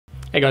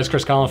Hey guys,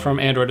 Chris Carlin from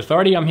Android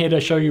Authority. I'm here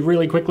to show you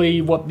really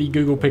quickly what the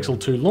Google Pixel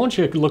 2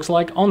 launcher looks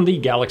like on the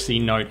Galaxy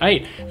Note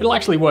 8. It'll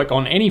actually work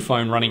on any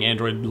phone running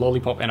Android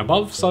Lollipop and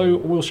above, so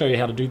we'll show you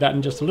how to do that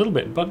in just a little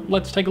bit, but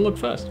let's take a look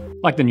first.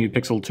 Like the new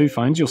Pixel 2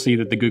 phones, you'll see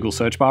that the Google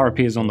search bar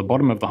appears on the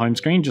bottom of the home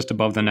screen just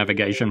above the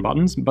navigation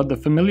buttons, but the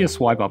familiar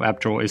swipe up app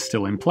drawer is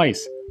still in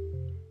place.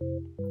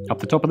 Up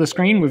the top of the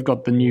screen, we've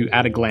got the new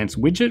At a Glance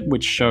widget,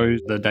 which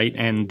shows the date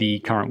and the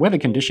current weather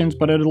conditions,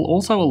 but it'll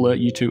also alert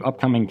you to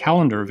upcoming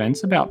calendar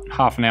events about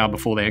half an hour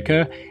before they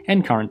occur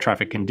and current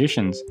traffic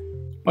conditions.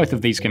 Both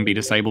of these can be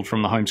disabled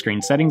from the home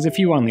screen settings if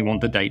you only want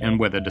the date and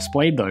weather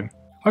displayed though.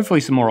 Hopefully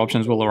some more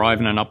options will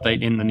arrive in an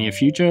update in the near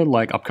future,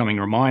 like upcoming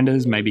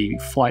reminders, maybe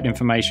flight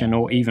information,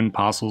 or even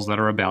parcels that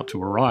are about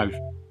to arrive.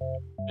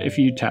 If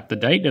you tap the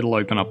date, it'll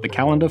open up the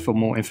calendar for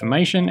more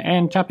information,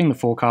 and tapping the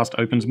forecast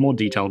opens more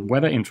detailed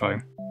weather info.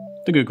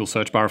 The Google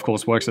search bar of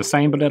course works the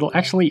same, but it'll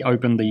actually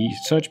open the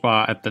search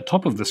bar at the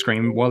top of the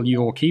screen while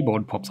your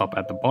keyboard pops up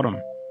at the bottom.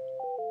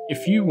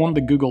 If you want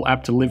the Google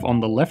app to live on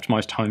the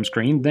leftmost home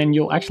screen, then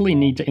you'll actually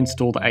need to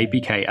install the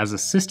APK as a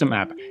system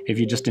app. If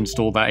you just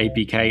install the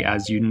APK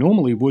as you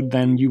normally would,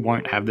 then you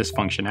won't have this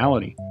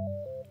functionality.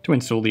 To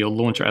install the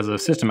launcher as a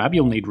system app,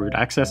 you'll need root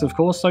access of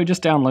course, so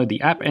just download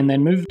the app and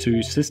then move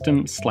to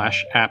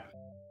system/app.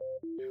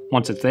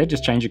 Once it's there,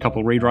 just change a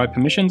couple read-write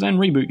permissions and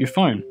reboot your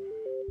phone.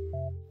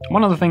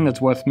 One other thing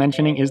that's worth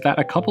mentioning is that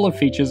a couple of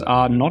features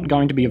are not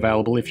going to be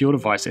available if your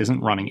device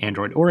isn't running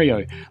Android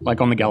Oreo. Like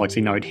on the Galaxy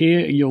Note here,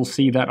 you'll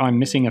see that I'm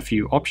missing a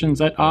few options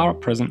that are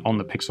present on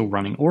the Pixel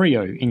running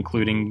Oreo,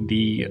 including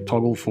the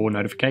toggle for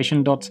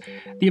notification dots,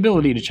 the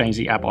ability to change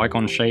the app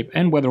icon shape,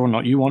 and whether or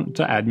not you want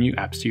to add new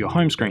apps to your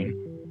home screen.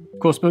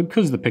 Of course,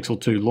 because the Pixel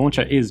 2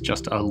 launcher is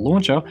just a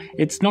launcher,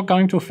 it's not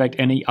going to affect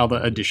any other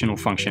additional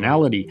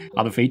functionality.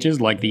 Other features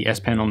like the S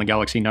Pen on the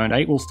Galaxy Note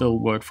 8 will still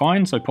work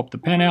fine, so pop the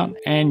pen out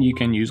and you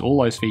can use all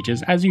those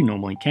features as you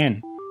normally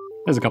can.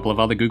 There's a couple of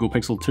other Google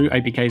Pixel 2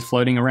 APKs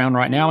floating around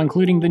right now,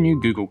 including the new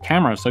Google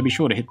camera, so be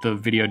sure to hit the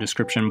video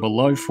description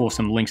below for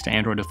some links to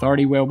Android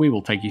Authority where we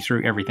will take you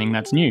through everything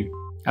that's new.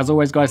 As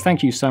always guys,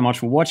 thank you so much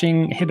for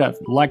watching. Hit that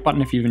like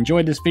button if you've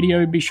enjoyed this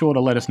video, be sure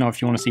to let us know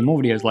if you want to see more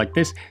videos like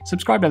this,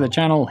 subscribe to the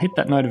channel, hit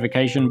that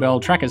notification bell,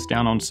 track us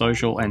down on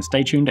social, and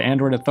stay tuned to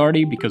Android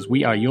Authority because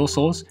we are your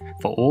source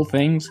for all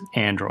things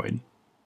Android.